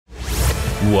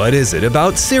What is it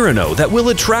about Cyrano that will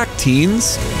attract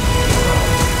teens?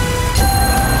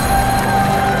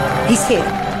 He's here.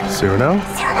 Cyrano?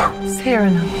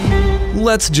 Cyrano.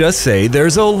 Let's just say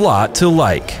there's a lot to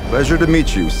like. Pleasure to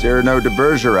meet you, Cyrano de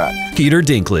Bergerac. Peter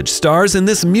Dinklage stars in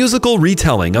this musical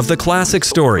retelling of the classic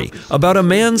story about a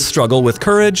man's struggle with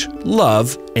courage,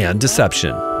 love, and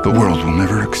deception. The world will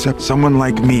never accept someone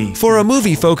like me. For a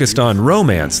movie focused on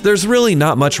romance, there's really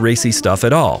not much racy stuff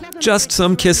at all. Just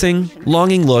some kissing,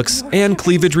 longing looks, and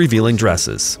cleavage-revealing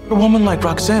dresses. A woman like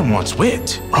Roxanne wants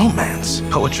wit, romance,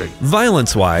 poetry.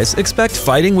 Violence-wise, expect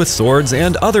fighting with swords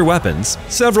and other weapons,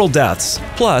 several deaths,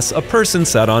 plus a person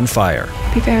set on fire.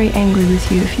 I'd be very angry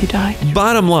with you if you died.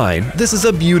 Bottom line, this is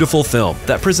a beautiful film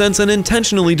that presents an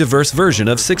intentionally diverse version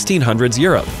of 1600s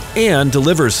Europe and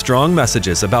delivers strong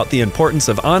messages about the importance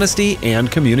of honesty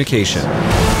and communication.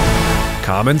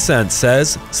 Common Sense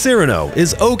says Cyrano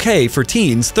is okay for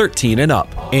teens 13 and up,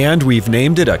 and we've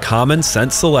named it a Common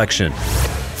Sense selection.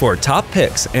 For top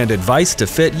picks and advice to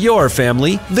fit your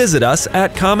family, visit us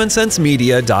at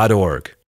commonsensemedia.org.